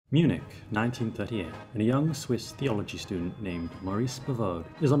Munich, 1938, and a young Swiss theology student named Maurice Bavaud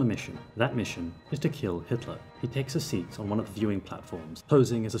is on a mission. That mission is to kill Hitler. He takes a seat on one of the viewing platforms,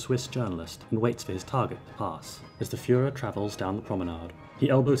 posing as a Swiss journalist, and waits for his target to pass. As the Führer travels down the promenade, he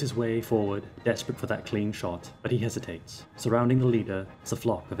elbows his way forward, desperate for that clean shot, but he hesitates. Surrounding the leader is a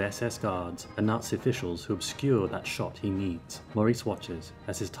flock of SS guards and Nazi officials who obscure that shot he needs. Maurice watches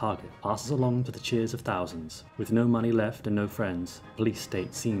as his target passes along to the cheers of thousands. With no money left and no friends, the police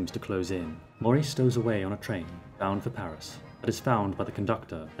state seems to close in. Maurice stows away on a train, bound for Paris, but is found by the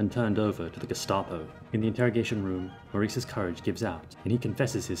conductor and turned over to the Gestapo. In the interrogation room, Maurice's courage gives out, and he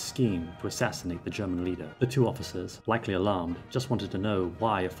confesses his scheme to assassinate the German leader. The two officers, likely alarmed, just wanted to know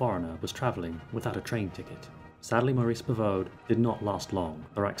why a foreigner was traveling without a train ticket. Sadly, Maurice Bavaud did not last long.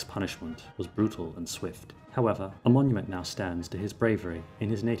 The Reich's punishment was brutal and swift. However, a monument now stands to his bravery in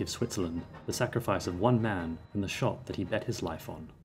his native Switzerland, the sacrifice of one man and the shot that he bet his life on.